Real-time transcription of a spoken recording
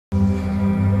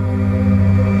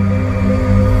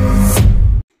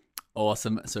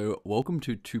Awesome. So welcome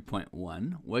to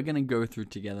 2.1. We're going to go through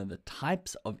together the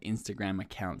types of Instagram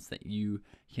accounts that you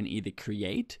can either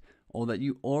create or that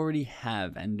you already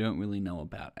have and don't really know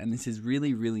about. And this is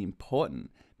really, really important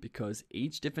because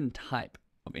each different type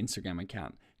of Instagram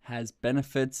account has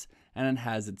benefits and it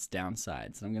has its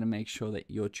downsides. And I'm going to make sure that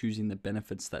you're choosing the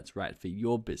benefits that's right for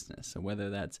your business. So whether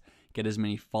that's get as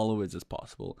many followers as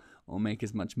possible or make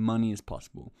as much money as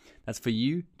possible, that's for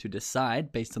you to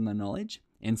decide based on the knowledge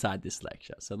inside this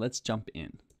lecture. So let's jump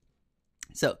in.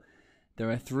 So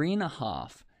there are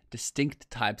 3.5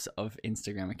 distinct types of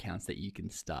Instagram accounts that you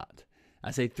can start. I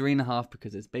say 3.5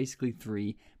 because it's basically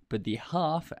 3, but the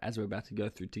half, as we're about to go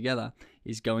through together,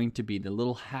 is going to be the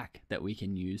little hack that we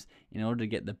can use in order to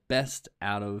get the best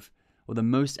out of, or the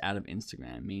most out of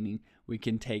Instagram, meaning we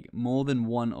can take more than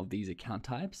one of these account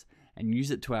types and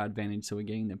use it to our advantage so we're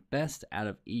getting the best out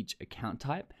of each account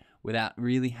type without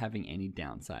really having any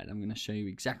downside. I'm going to show you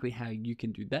exactly how you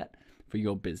can do that for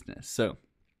your business. So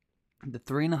the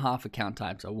 3.5 account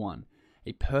types are 1,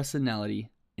 a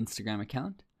personality Instagram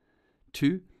account,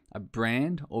 2, a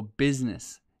brand or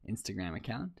business Instagram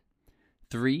account,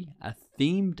 3, a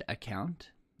themed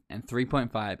account, and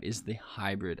 3.5 is the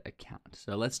hybrid account.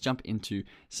 So let's jump into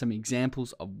some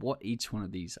examples of what each one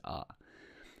of these are.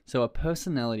 So a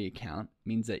personality account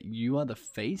means that you are the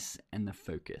face and the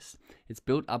focus. It's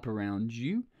built up around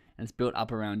you and it's built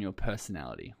up around your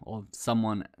personality, or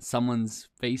someone's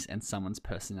face and someone's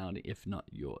personality, if not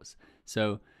yours.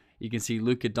 So you can see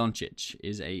Luka Doncic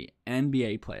is an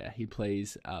NBA player. He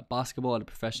plays basketball at a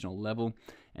professional level,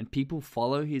 and people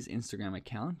follow his Instagram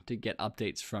account to get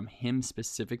updates from him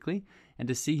specifically and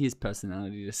to see his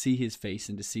personality, to see his face,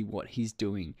 and to see what he's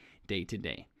doing day to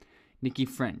day. Nikki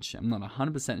French, I'm not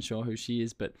 100% sure who she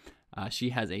is, but she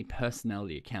has a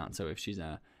personality account. So if she's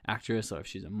an actress or if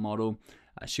she's a model,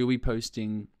 she'll be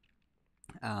posting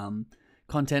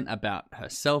content about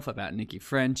herself, about Nikki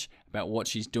French, about what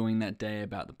she's doing that day,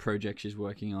 about the project she's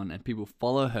working on, and people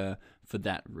follow her for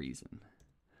that reason.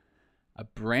 A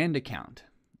brand account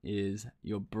is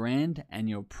your brand and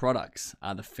your products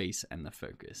are the face and the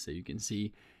focus. So you can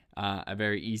see a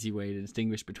very easy way to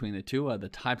distinguish between the two are the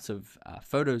types of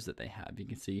photos that they have. You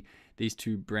can see these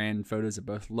two brand photos are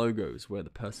both logos, where the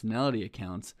personality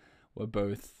accounts were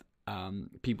both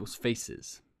people's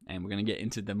faces. And we're going to get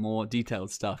into the more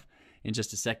detailed stuff in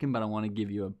just a second, but I want to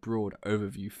give you a broad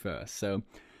overview first. So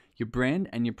your brand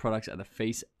and your products are the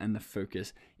face and the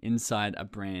focus inside a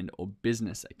brand or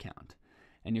business account.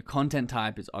 And your content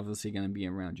type is obviously going to be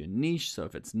around your niche. So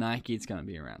if it's Nike, it's going to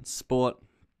be around sport.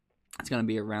 It's going to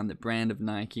be around the brand of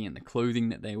Nike and the clothing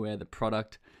that they wear, the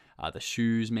product, the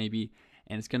shoes maybe.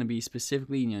 And it's going to be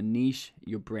specifically in your niche,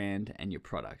 your brand, and your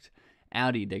product.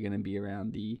 Audi, they're going to be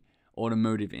around the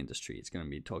automotive industry. It's going to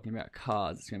be talking about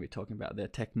cars. It's going to be talking about their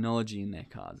technology in their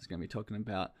cars. It's going to be talking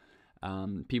about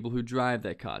people who drive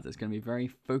their cars. It's going to be very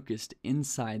focused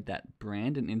inside that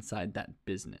brand and inside that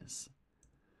business.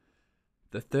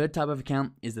 The third type of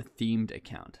account is a themed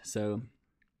account. So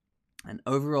an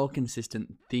overall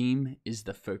consistent theme is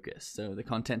the focus. So the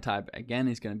content type, again,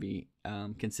 is going to be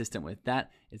consistent with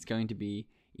that. It's going to be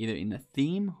either in a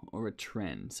theme or a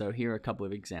trend. So here are a couple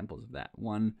of examples of that.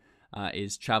 One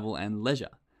is travel and leisure.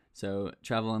 So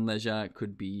travel and leisure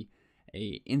could be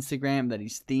a Instagram that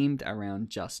is themed around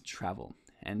just travel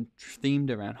and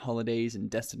themed around holidays and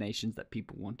destinations that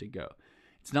people want to go.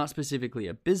 It's not specifically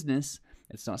a business,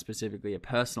 it's not specifically a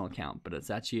personal account, but it's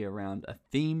actually around a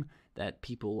theme that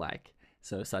people like,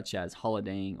 so such as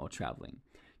holidaying or traveling.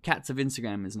 Cats of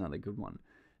Instagram is another good one.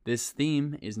 This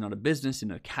theme is not a business.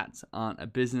 Cats aren't a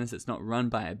business. It's not run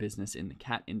by a business in the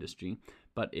cat industry,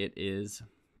 but it is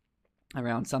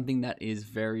around something that is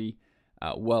very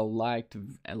well liked.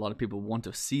 A lot of people want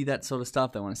to see that sort of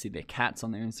stuff. They want to see their cats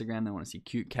on their Instagram. They want to see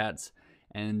cute cats.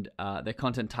 And their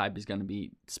content type is going to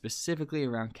be specifically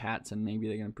around cats, and maybe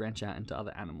they're going to branch out into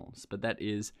other animals. But that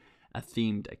is a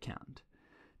themed account.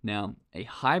 Now, a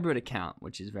hybrid account,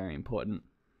 which is very important,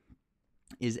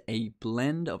 is a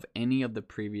blend of any of the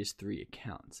previous 3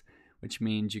 accounts, which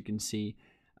means you can see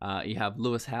you have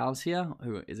Lewis Howes here,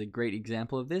 who is a great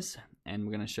example of this, and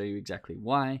we're going to show you exactly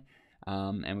why,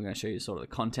 and we're going to show you sort of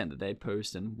the content that they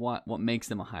post and what makes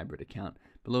them a hybrid account.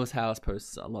 But Lewis Howes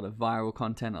posts a lot of viral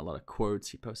content, a lot of quotes.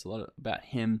 He posts a lot about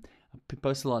him. He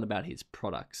posts a lot about his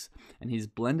products, and he's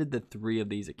blended the 3 of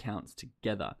these accounts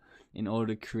together in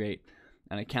order to create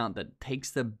an account that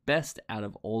takes the best out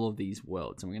of all of these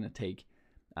worlds. And we're going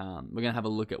to have a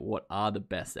look at what are the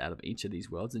best out of each of these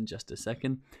worlds in just a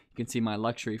second. You can see my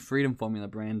Luxury Freedom Formula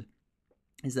brand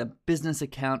is a business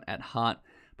account at heart,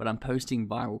 but I'm posting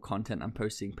viral content. I'm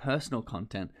posting personal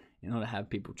content in order to have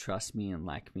people trust me and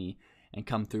like me and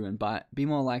come through and be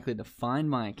more likely to find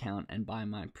my account and buy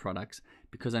my products,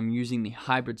 because I'm using the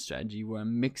hybrid strategy where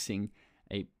I'm mixing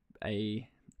a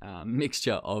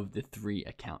mixture of the 3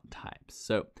 account types.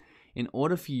 So in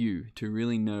order for you to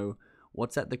really know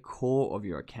what's at the core of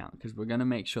your account, because we're going to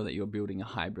make sure that you're building a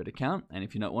hybrid account, and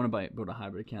if you don't want to build a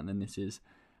hybrid account, then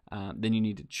then you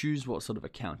need to choose what sort of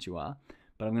account you are.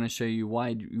 But I'm going to show you why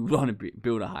you want to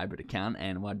build a hybrid account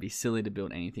and why it'd be silly to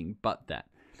build anything but that.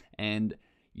 And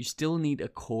you still need a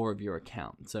core of your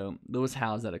account. So Lewis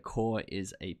Howes at a core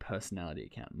is a personality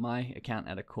account. My account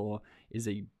at a core is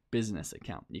a business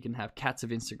account. You can have Cats of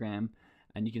Instagram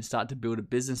and you can start to build a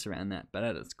business around that, but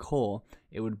at its core,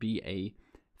 it would be a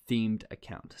themed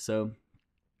account. So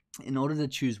in order to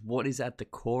choose what is at the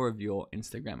core of your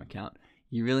Instagram account,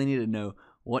 you really need to know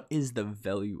what is the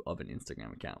value of an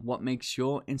Instagram account. What makes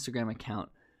your Instagram account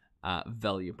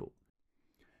valuable?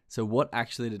 So what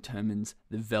actually determines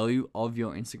the value of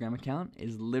your Instagram account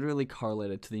is literally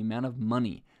correlated to the amount of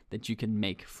money that you can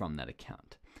make from that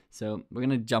account. So we're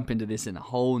going to jump into this in a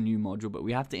whole new module, but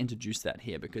we have to introduce that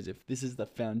here, because if this is the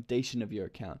foundation of your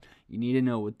account, you need to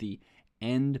know what the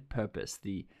end purpose,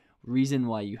 the reason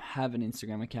why you have an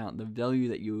Instagram account, the value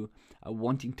that you are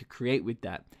wanting to create with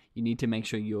that. You need to make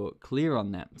sure you're clear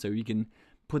on that, so you can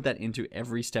put that into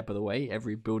every step of the way.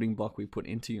 Every building block we put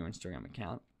into your Instagram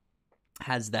account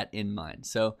has that in mind.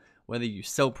 So whether you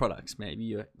sell products, maybe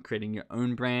you're creating your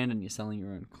own brand and you're selling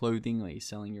your own clothing, or you're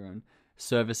selling your own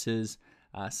services,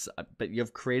 but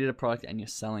you've created a product and you're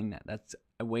selling that. That's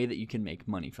a way that you can make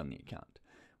money from the account.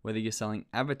 Whether you're selling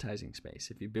advertising space,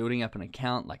 if you're building up an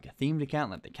account, like a themed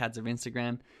account, like the Cats of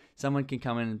Instagram, someone can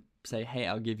come in and say, hey,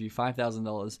 I'll give you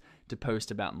 $5,000 to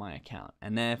post about my account.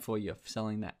 And therefore you're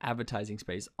selling that advertising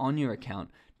space on your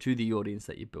account to the audience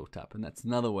that you built up. And that's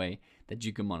another way that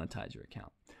you can monetize your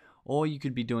account. Or you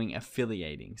could be doing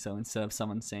affiliating. So instead of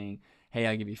someone saying, hey,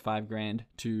 I'll give you $5,000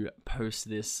 to post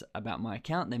this about my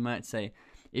account, they might say,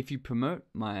 if you promote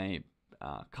my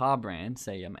car brand,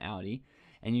 say I'm Audi,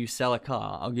 and you sell a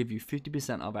car, I'll give you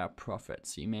 50% of our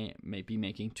profits. So you may be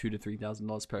making $2,000 to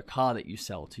 $3,000 per car that you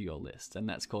sell to your list. And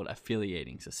that's called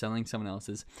affiliating. So selling someone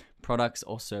else's products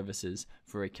or services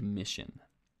for a commission.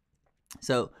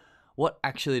 So what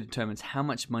actually determines how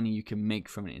much money you can make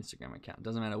from an Instagram account?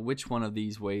 Doesn't matter which one of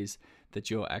these ways that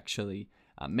you're actually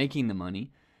making the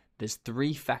money. There's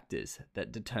 3 factors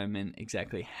that determine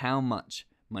exactly how much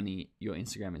money your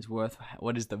Instagram is worth.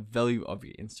 What is the value of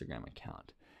your Instagram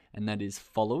account? And that is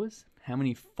followers. How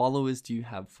many followers do you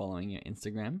have following your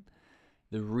Instagram?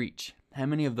 The reach. How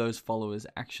many of those followers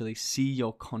actually see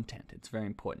your content? It's very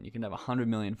important. You can have 100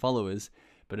 million followers,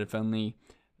 but if only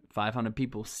 500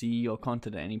 people see your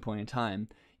content at any point in time,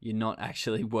 you're not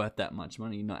actually worth that much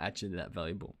money. You're not actually that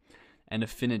valuable. And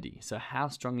affinity. So how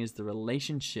strong is the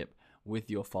relationship with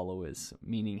your followers?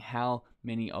 Meaning how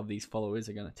many of these followers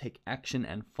are going to take action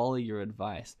and follow your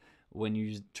advice when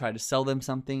you try to sell them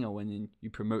something or when you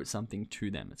promote something to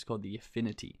them. It's called the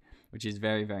affinity, which is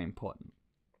very, very important.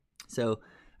 So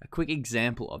a quick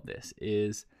example of this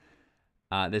is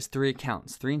there's 3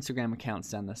 accounts, 3 Instagram accounts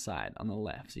down the side on the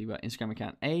left. So you've got Instagram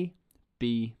account A,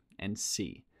 B, and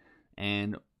C.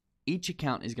 And each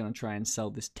account is going to try and sell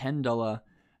this $10,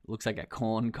 looks like a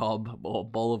corn cob or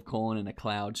bowl of corn in a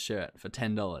cloud shirt for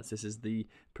 $10. This is the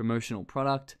promotional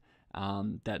product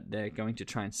that they're going to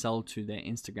try and sell to their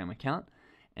Instagram account.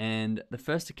 And the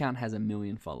first account has 1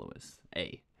 million followers,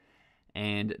 A.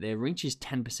 And their reach is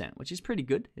 10%, which is pretty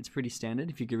good. It's pretty standard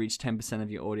if you could reach 10% of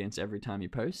your audience every time you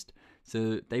post.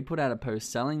 So they put out a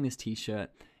post selling this t-shirt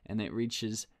and it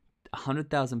reaches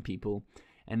 100,000 people,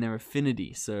 and their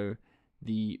affinity, so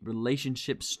the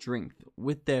relationship strength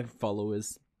with their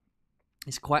followers,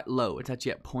 is quite low. It's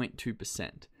actually at 0.2%.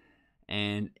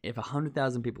 And if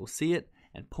 100,000 people see it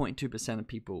and 0.2% of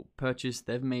people purchase,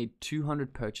 they've made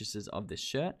 200 purchases of this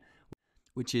shirt,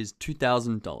 which is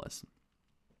 $2,000.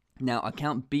 Now,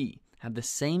 account B have the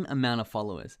same amount of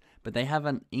followers, but they have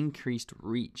an increased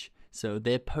reach. So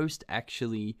their post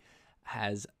actually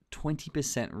has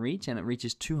 20% reach and it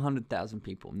reaches 200,000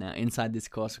 people. Now, inside this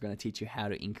course, we're going to teach you how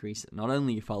to increase not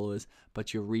only your followers,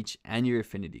 but your reach and your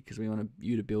affinity, because we want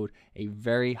you to build a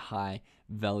very high,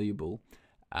 valuable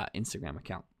Instagram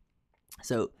account.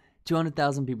 So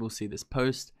 200,000 people see this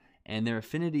post, and their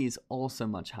affinity is also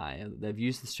much higher. They've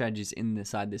used the strategies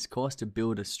inside this course to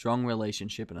build a strong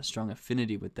relationship and a strong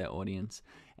affinity with their audience.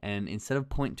 And instead of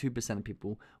 0.2% of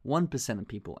people, 1% of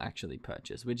people actually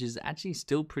purchase, which is actually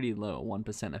still pretty low,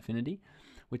 1% affinity,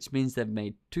 which means they've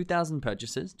made 2,000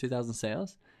 purchases, 2,000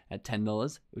 sales at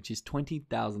 $10, which is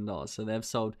 $20,000. So they've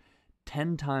sold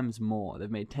 10 times more. They've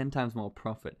made 10 times more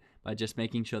profit by just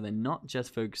making sure they're not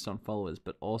just focused on followers,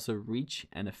 but also reach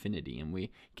and affinity. And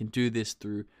we can do this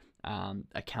through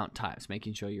account types,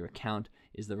 making sure your account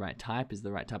is the right type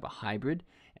of hybrid,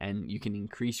 and you can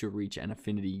increase your reach and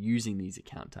affinity using these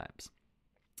account types.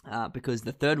 Because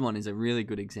the third one is a really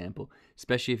good example,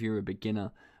 especially if you're a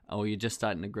beginner or you're just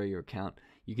starting to grow your account.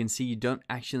 You can see you don't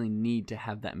actually need to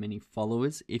have that many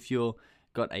followers if you're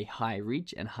got a high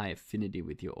reach and high affinity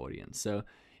with your audience. So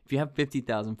if you have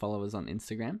 50,000 followers on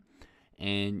Instagram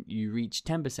and you reach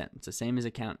 10%, it's the same as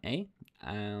account A,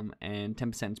 and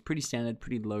 10% is pretty standard,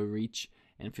 pretty low reach,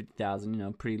 and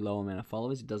 50,000, pretty low amount of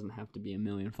followers. It doesn't have to be 1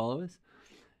 million followers.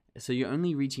 So you're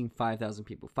only reaching 5,000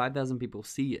 people. 5,000 people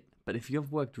see it. But if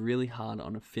you've worked really hard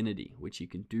on affinity, which you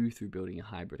can do through building a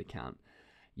hybrid account,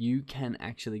 you can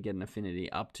actually get an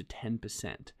affinity up to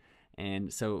 10%.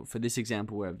 And so for this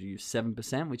example, we've used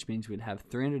 7%, which means we'd have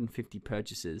 350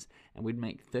 purchases, and we'd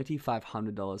make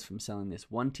 $3,500 from selling this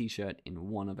one t-shirt in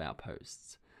one of our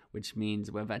posts, which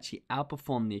means we've actually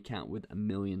outperformed the account with 1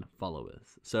 million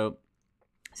followers. So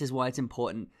this is why it's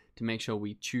important to make sure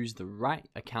we choose the right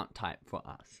account type for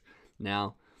us.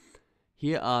 Now,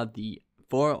 here are the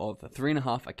 4 or the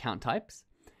 3.5 account types,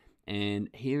 and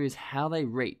here is how they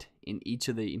rate in each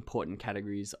of the important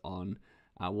categories on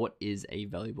what is a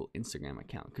valuable Instagram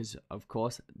account. Because of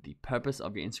course, the purpose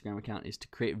of your Instagram account is to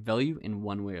create value in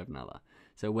one way or another.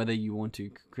 So whether you want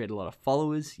to create a lot of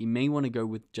followers, you may want to go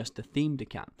with just a themed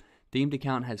account. Themed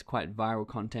account has quite viral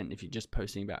content if you're just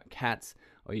posting about cats,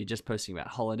 or you're just posting about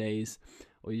holidays,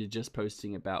 or you're just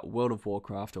posting about World of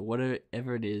Warcraft, or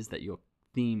whatever it is that your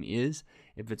theme is.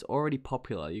 If it's already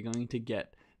popular, you're going to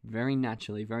get very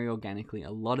naturally, very organically,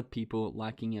 a lot of people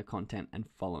liking your content and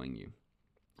following you.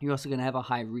 You're also going to have a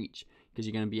high reach because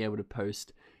you're going to be able to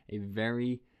post a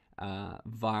very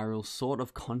viral sort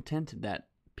of content that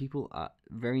people are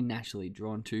very naturally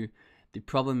drawn to. The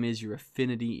problem is your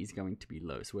affinity is going to be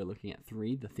low. So we're looking at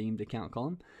 3, the themed account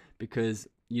column, because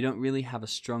you don't really have a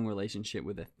strong relationship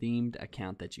with a themed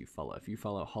account that you follow. If you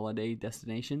follow holiday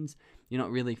destinations, you're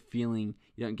not really you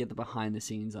don't get the behind the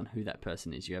scenes on who that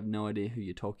person is. You have no idea who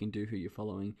you're talking to, who you're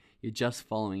following. You're just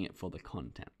following it for the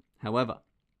content. However,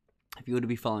 if you were to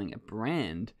be following a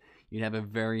brand, you'd have a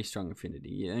very strong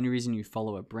affinity. The only reason you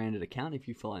follow a branded account, if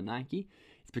you follow Nike,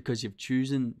 is because you've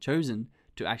chosen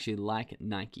to actually like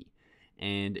Nike.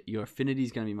 And your affinity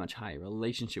is going to be much higher,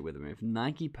 relationship with them. If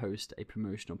Nike post a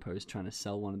promotional post trying to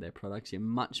sell one of their products, you're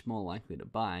much more likely to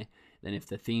buy than if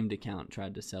the themed account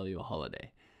tried to sell you a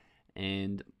holiday.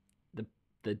 And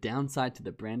the downside to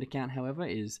the brand account, however,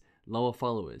 is lower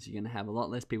followers. You're going to have a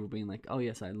lot less people being like, oh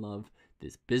yes, I love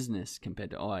this business,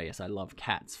 compared to, oh yes, I love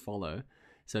cats, follow.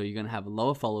 So you're going to have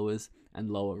lower followers and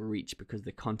lower reach because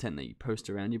the content that you post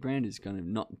around your brand is going to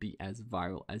not be as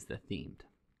viral as the themed.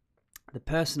 The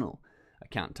personal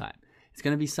account type, it's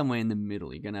going to be somewhere in the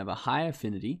middle. You're going to have a high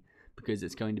affinity because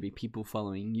it's going to be people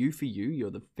following you for you.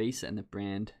 You're the face and the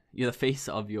brand. You're the face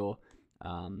of your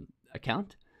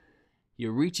account.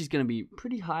 Your reach is going to be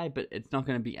pretty high, but it's not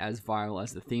going to be as viral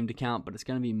as the themed account, but it's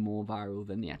going to be more viral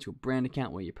than the actual brand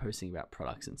account where you're posting about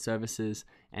products and services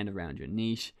and around your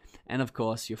niche. And of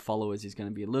course, your followers is going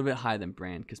to be a little bit higher than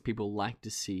brand because people like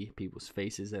to see people's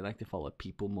faces. They like to follow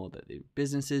people more than their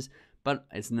businesses, but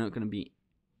it's not going to be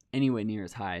anywhere near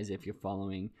as high as if you're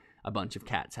following a bunch of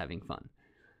cats having fun.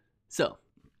 So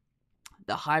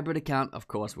the hybrid account, of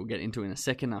course, we'll get into in a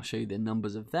second. I'll show you the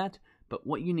numbers of that. But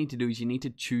what you need to do is you need to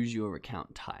choose your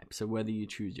account type. So whether you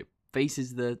choose your face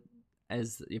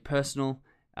as your personal,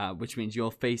 which means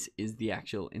your face is the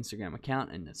actual Instagram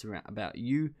account and it's about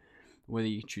you, whether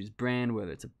you choose brand,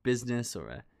 whether it's a business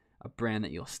or a brand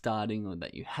that you're starting or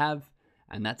that you have,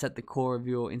 and that's at the core of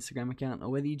your Instagram account, or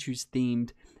whether you choose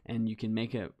themed and you can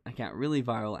make an account really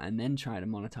viral and then try to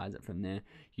monetize it from there,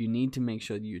 you need to make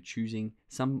sure that you're choosing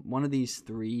one of these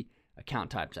 3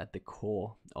 account types at the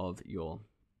core of your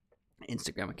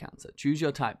Instagram account. So choose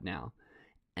your type now.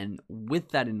 And with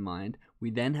that in mind,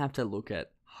 we then have to look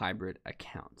at hybrid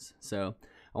accounts. So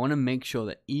I want to make sure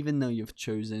that even though you've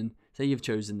chosen, say you've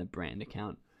chosen the brand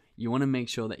account, you want to make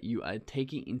sure that you are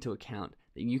taking into account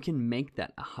that you can make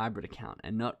that a hybrid account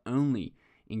and not only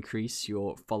increase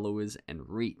your followers and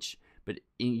reach, but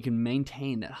you can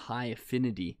maintain that high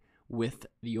affinity with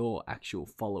your actual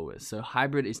followers. So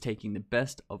hybrid is taking the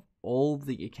best of all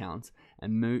the accounts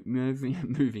and merging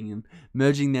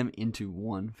them into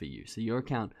one for you. So your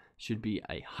account should be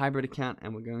a hybrid account,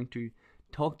 and we're going to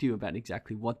talk to you about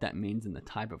exactly what that means and the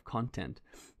type of content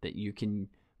that you can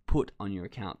put on your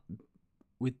account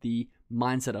with the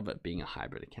mindset of it being a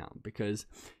hybrid account, because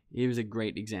he was a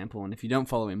great example. And if you don't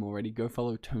follow him already, go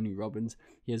follow Tony Robbins.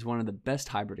 He has one of the best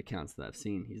hybrid accounts that I've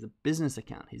seen. He's a business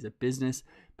account. He's a business,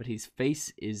 but his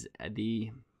face is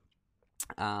the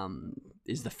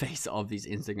face of his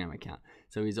Instagram account.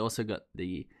 So he's also got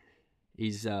the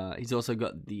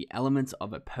elements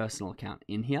of a personal account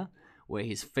in here, where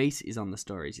his face is on the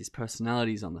stories, his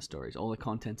personality is on the stories, all the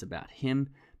content's about him,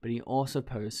 but he also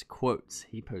posts quotes.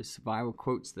 He posts viral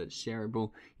quotes that are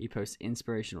shareable, he posts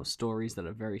inspirational stories that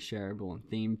are very shareable and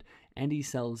themed, and he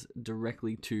sells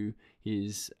directly to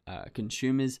his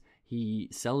consumers. He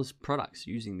sells products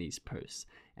using these posts,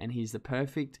 and he's the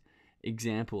perfect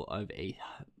example of a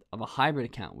hybrid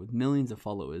account with millions of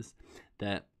followers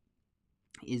that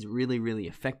is really, really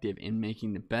effective in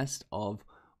making the best of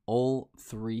all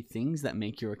three factors that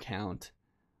make your account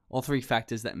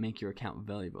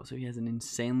valuable. So he has an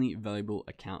insanely valuable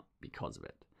account because of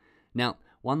it. Now,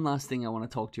 one last thing I want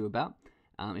to talk to you about.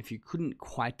 If you couldn't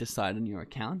quite decide on your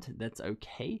account, that's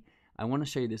okay. I want to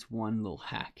show you this one little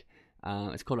hack.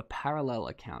 It's called a parallel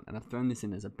account, and I've thrown this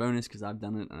in as a bonus because I've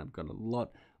done it and I've got a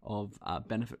lot of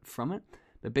benefit from it.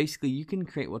 But basically, you can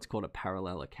create what's called a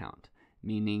parallel account,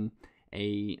 meaning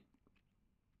a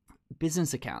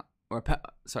business account, or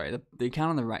the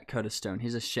account on the right, Curtis Stone.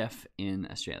 He's a chef in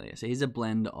Australia, so he's a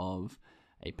blend of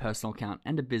a personal account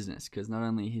and a business, because not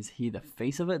only is he the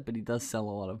face of it, but he does sell a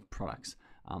lot of products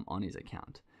on his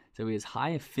account. So he has high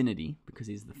affinity because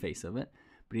he's the face of it,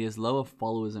 but he has lower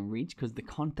followers and reach because the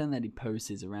content that he posts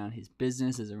is around his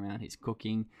business, is around his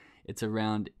cooking, it's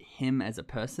around him as a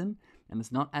person, and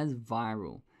it's not as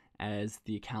viral as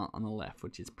the account on the left,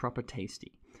 which is Proper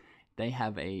Tasty. They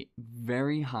have a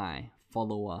very high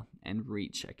follower and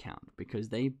reach account because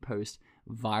they post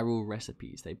viral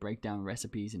recipes. They break down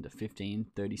recipes into 15,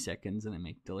 30 seconds, and they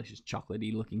make delicious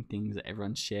chocolatey looking things that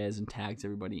everyone shares and tags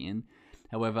everybody in.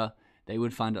 However, they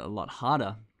would find it a lot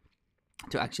harder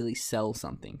to actually sell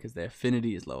something because their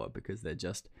affinity is lower because they're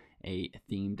just a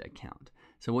themed account.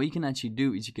 So what you can actually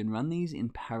do is you can run these in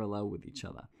parallel with each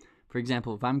other. For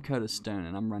example, if I'm Curtis Stone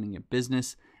and I'm running a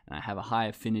business and I have a high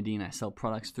affinity and I sell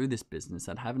products through this business,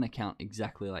 I'd have an account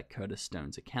exactly like Curtis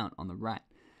Stone's account on the right.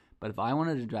 But if I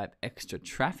wanted to drive extra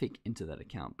traffic into that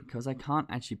account, because I can't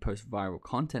actually post viral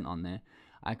content on there,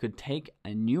 I could take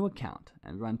a new account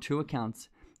and run two accounts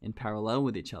in parallel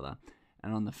with each other.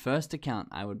 And on the first account,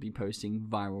 I would be posting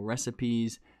viral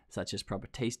recipes such as Proper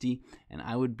Tasty, and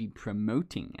I would be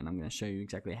promoting, and I'm going to show you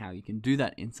exactly how you can do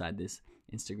that inside this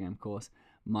Instagram course,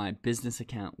 my business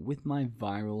account with my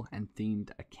viral and themed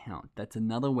account. That's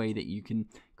another way that you can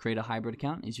create a hybrid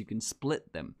account, is you can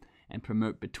split them and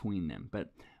promote between them.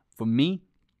 But for me,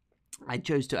 I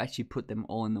chose to actually put them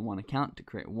all in the one account to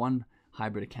create one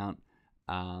hybrid account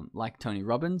like Tony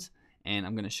Robbins, and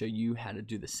I'm going to show you how to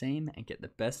do the same and get the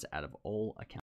best out of all accounts.